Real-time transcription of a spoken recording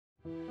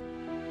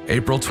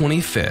April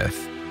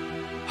 25th,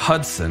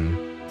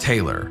 Hudson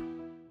Taylor.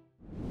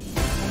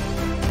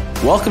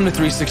 Welcome to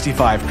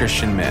 365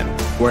 Christian Men,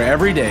 where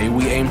every day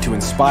we aim to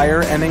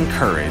inspire and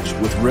encourage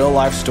with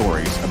real-life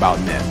stories about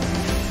men.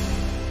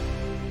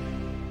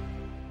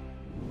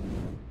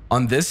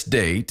 On this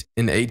date,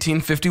 in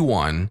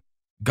 1851,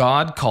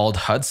 God called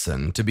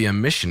Hudson to be a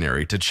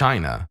missionary to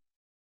China,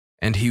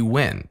 and he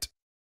went.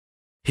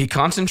 He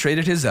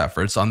concentrated his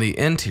efforts on the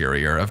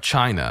interior of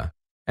China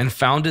and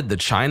founded the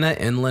China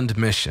Inland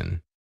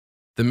Mission.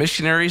 The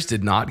missionaries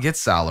did not get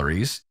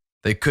salaries,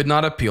 they could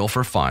not appeal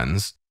for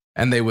funds,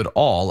 and they would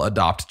all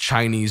adopt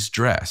Chinese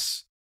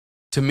dress.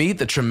 To meet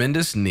the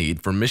tremendous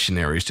need for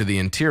missionaries to the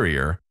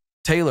interior,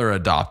 Taylor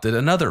adopted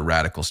another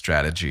radical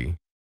strategy.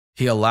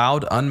 He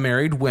allowed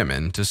unmarried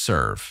women to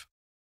serve.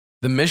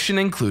 The mission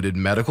included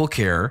medical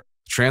care,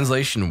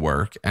 translation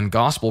work, and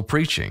gospel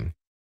preaching,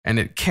 and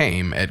it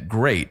came at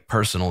great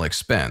personal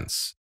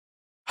expense.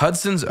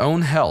 Hudson's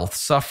own health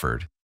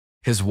suffered.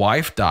 His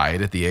wife died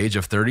at the age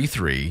of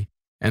 33,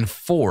 and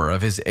 4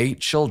 of his 8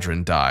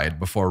 children died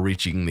before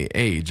reaching the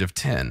age of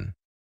 10.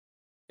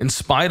 In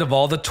spite of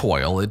all the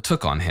toil it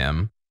took on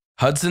him,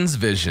 Hudson's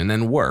vision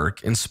and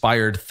work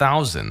inspired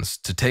thousands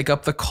to take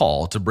up the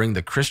call to bring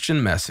the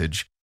Christian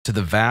message to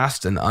the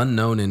vast and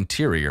unknown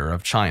interior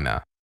of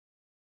China.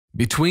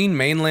 Between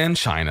mainland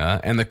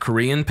China and the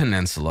Korean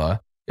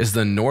Peninsula is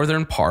the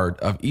northern part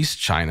of East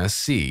China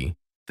Sea,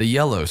 the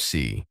Yellow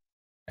Sea,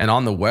 and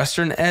on the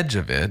western edge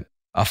of it,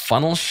 a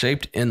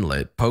funnel-shaped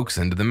inlet pokes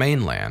into the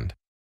mainland.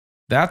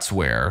 That's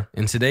where,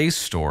 in today's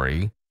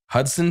story,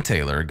 Hudson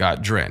Taylor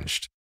got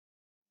drenched.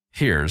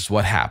 Here's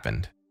what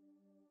happened.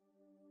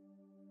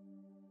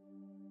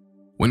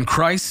 When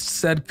Christ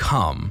said,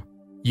 "Come,"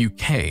 you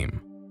came.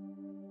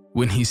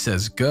 When he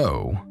says,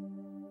 "Go,"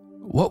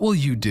 what will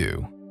you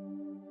do?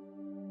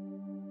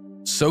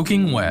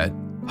 Soaking wet,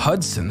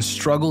 Hudson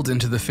struggled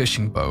into the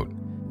fishing boat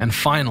and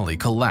finally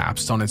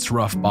collapsed on its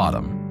rough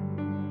bottom.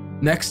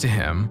 Next to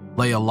him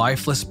lay a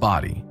lifeless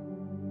body.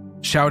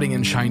 Shouting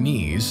in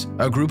Chinese,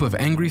 a group of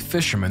angry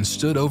fishermen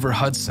stood over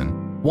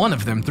Hudson. One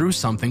of them threw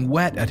something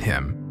wet at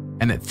him,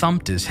 and it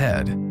thumped his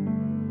head.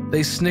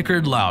 They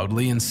snickered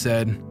loudly and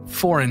said,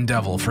 "Foreign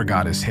devil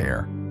forgot his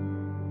hair."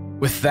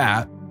 With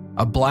that,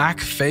 a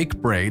black fake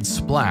braid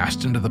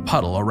splashed into the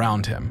puddle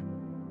around him.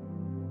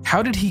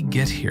 How did he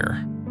get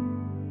here?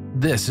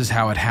 This is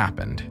how it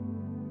happened.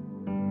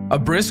 A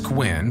brisk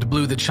wind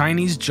blew the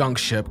Chinese junk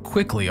ship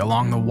quickly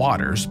along the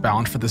waters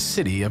bound for the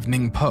city of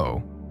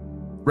Ningpo.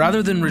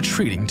 Rather than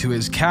retreating to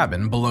his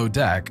cabin below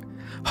deck,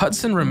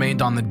 Hudson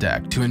remained on the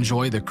deck to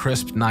enjoy the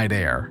crisp night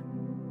air.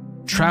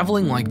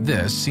 Traveling like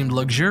this seemed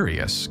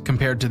luxurious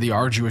compared to the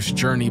arduous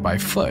journey by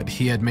foot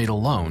he had made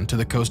alone to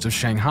the coast of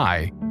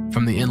Shanghai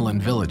from the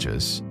inland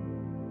villages.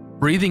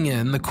 Breathing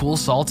in the cool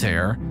salt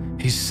air,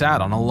 he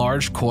sat on a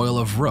large coil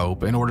of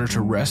rope in order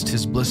to rest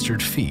his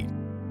blistered feet.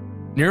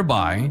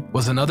 Nearby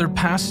was another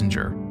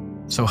passenger,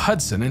 so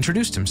Hudson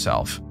introduced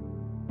himself.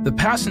 The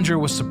passenger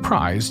was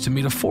surprised to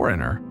meet a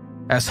foreigner,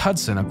 as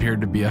Hudson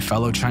appeared to be a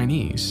fellow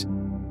Chinese.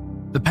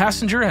 The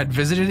passenger had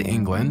visited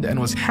England and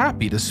was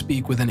happy to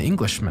speak with an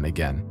Englishman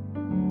again,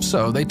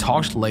 so they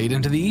talked late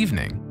into the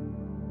evening.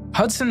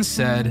 Hudson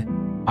said,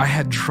 "I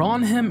had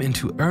drawn him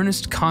into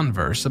earnest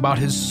converse about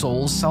his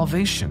soul's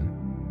salvation."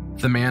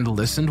 The man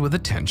listened with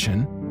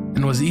attention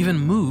and was even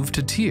moved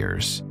to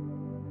tears.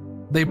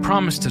 They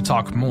promised to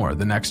talk more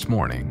the next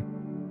morning.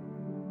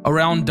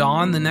 Around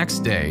dawn the next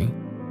day,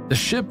 the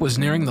ship was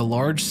nearing the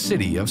large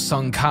city of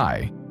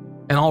Sungkai,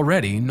 and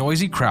already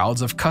noisy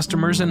crowds of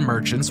customers and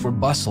merchants were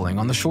bustling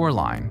on the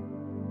shoreline.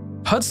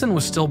 Hudson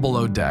was still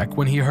below deck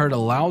when he heard a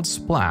loud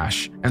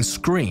splash and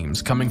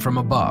screams coming from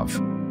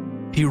above.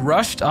 He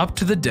rushed up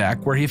to the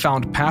deck where he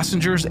found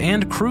passengers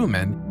and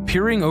crewmen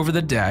peering over the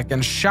deck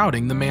and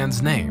shouting the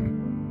man's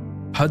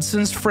name.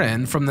 Hudson's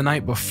friend from the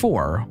night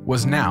before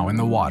was now in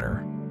the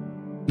water.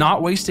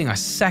 Not wasting a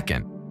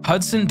second,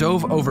 Hudson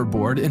dove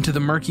overboard into the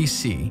murky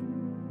sea.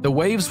 The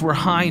waves were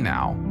high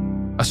now.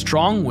 A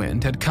strong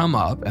wind had come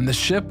up and the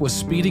ship was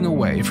speeding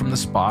away from the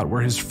spot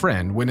where his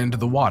friend went into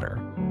the water.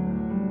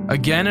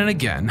 Again and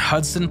again,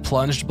 Hudson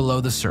plunged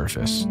below the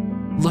surface,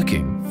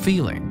 looking,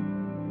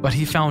 feeling, but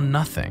he found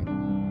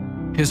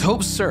nothing. His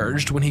hopes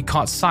surged when he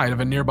caught sight of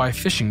a nearby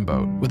fishing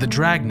boat with a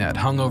dragnet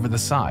hung over the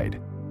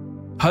side.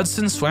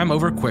 Hudson swam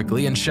over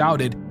quickly and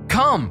shouted,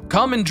 Come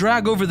and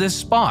drag over this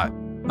spot.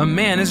 A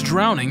man is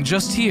drowning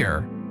just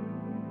here."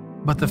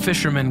 But the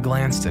fishermen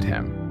glanced at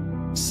him,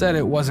 said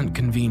it wasn't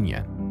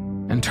convenient,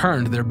 and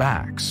turned their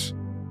backs.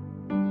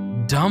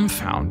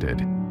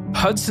 Dumbfounded,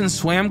 Hudson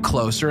swam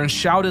closer and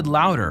shouted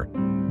louder,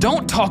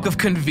 "Don't talk of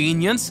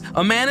convenience!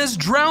 A man is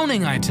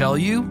drowning, I tell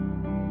you!"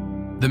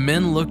 The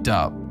men looked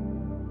up.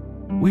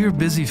 "We are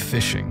busy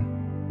fishing.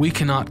 We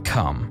cannot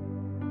come."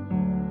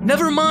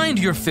 "Never mind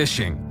your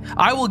fishing.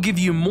 I will give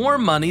you more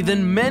money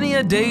than many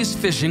a day's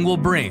fishing will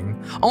bring.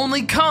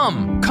 Only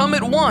come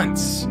at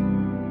once."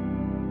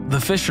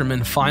 The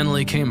fisherman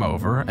finally came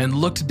over and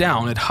looked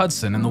down at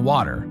Hudson in the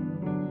water.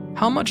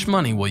 "How much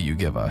money will you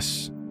give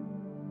us?"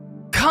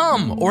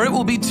 "Come, or it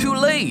will be too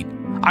late.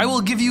 I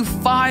will give you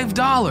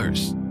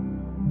 $5.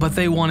 But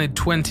they wanted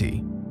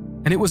 20,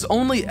 and it was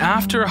only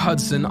after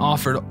Hudson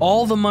offered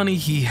all the money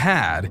he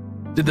had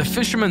did the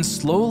fisherman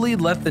slowly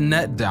let the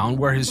net down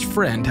where his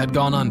friend had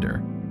gone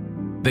under.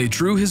 They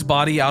drew his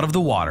body out of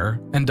the water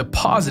and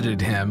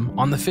deposited him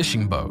on the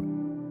fishing boat.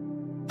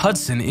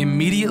 Hudson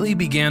immediately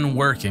began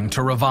working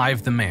to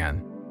revive the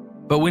man,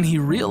 but when he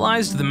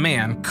realized the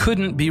man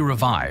couldn't be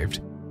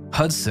revived,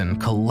 Hudson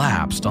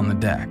collapsed on the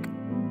deck.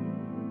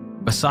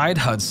 Beside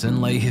Hudson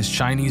lay his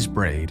Chinese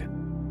braid,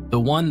 the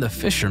one the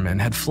fisherman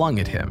had flung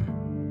at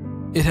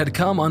him. It had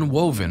come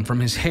unwoven from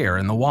his hair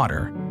in the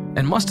water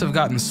and must have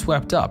gotten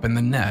swept up in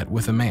the net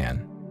with the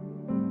man.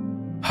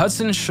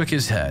 Hudson shook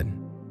his head.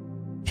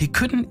 He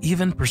couldn't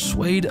even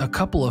persuade a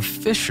couple of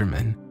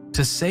fishermen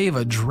to save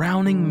a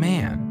drowning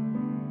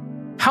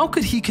man. How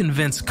could he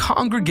convince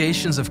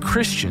congregations of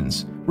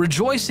Christians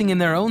rejoicing in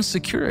their own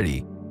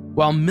security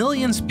while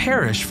millions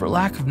perish for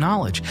lack of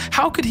knowledge?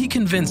 How could he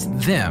convince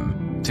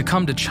them to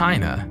come to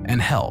China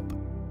and help?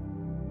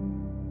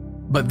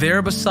 But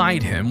there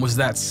beside him was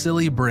that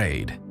silly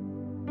braid.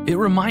 It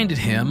reminded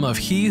him of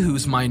He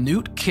whose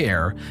minute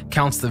care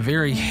counts the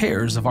very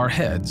hairs of our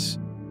heads.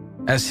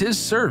 As His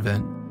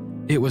servant,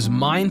 it was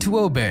mine to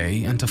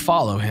obey and to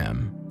follow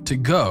Him, to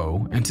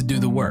go and to do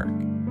the work.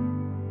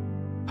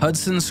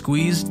 Hudson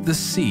squeezed the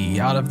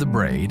sea out of the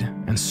braid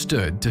and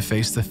stood to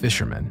face the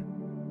fisherman.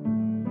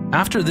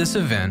 After this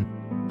event,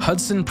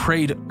 Hudson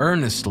prayed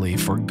earnestly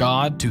for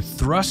God to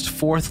thrust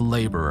forth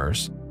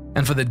laborers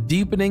and for the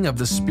deepening of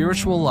the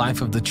spiritual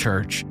life of the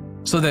church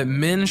so that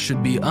men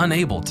should be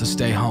unable to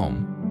stay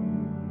home.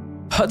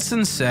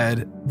 Hudson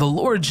said, "The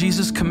Lord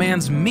Jesus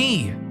commands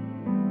me,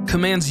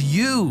 commands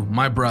you,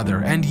 my brother,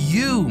 and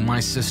you, my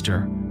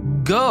sister,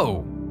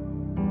 go."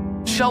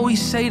 Shall we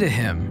say to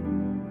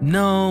him,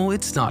 "No,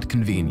 it's not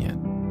convenient"?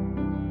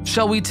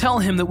 Shall we tell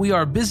him that we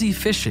are busy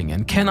fishing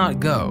and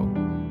cannot go,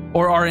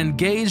 or are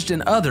engaged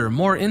in other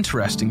more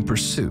interesting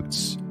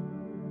pursuits?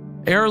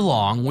 Ere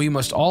long, we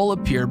must all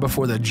appear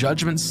before the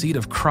judgment seat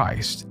of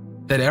Christ,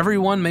 that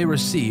everyone may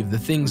receive the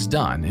things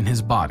done in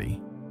his body.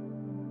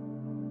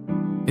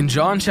 In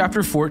John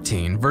chapter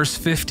 14, verse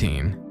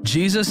 15,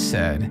 Jesus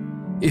said,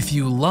 "If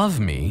you love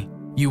me,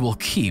 you will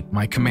keep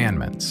my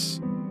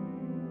commandments."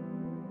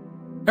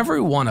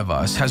 Every one of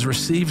us has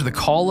received the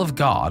call of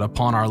God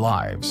upon our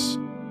lives.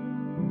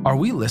 Are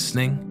we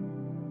listening?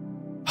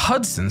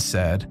 Hudson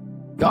said,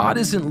 God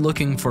isn't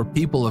looking for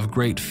people of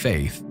great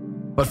faith,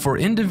 but for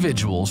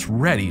individuals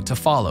ready to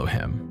follow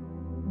him.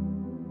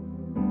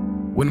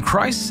 When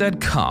Christ said,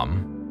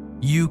 "Come,"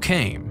 you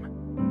came.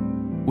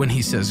 When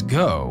he says,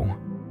 "Go,"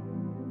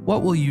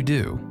 what will you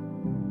do?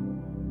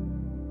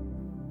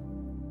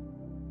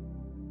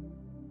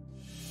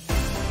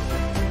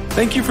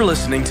 Thank you for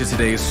listening to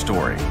today's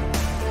story.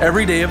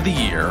 Every day of the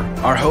year,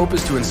 our hope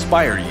is to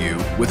inspire you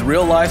with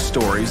real-life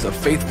stories of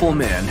faithful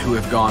men who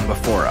have gone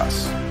before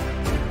us.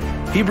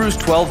 Hebrews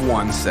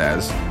 12:1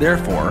 says,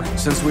 "Therefore,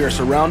 since we are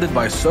surrounded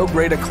by so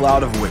great a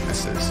cloud of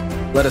witnesses,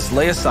 let us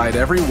lay aside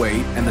every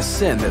weight and the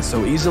sin that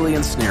so easily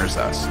ensnares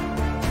us.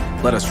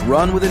 Let us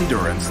run with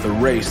endurance the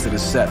race that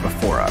is set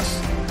before us."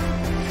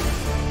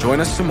 Join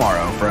us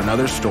tomorrow for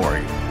another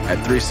story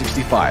at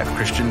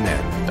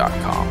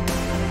 365christianmen.com.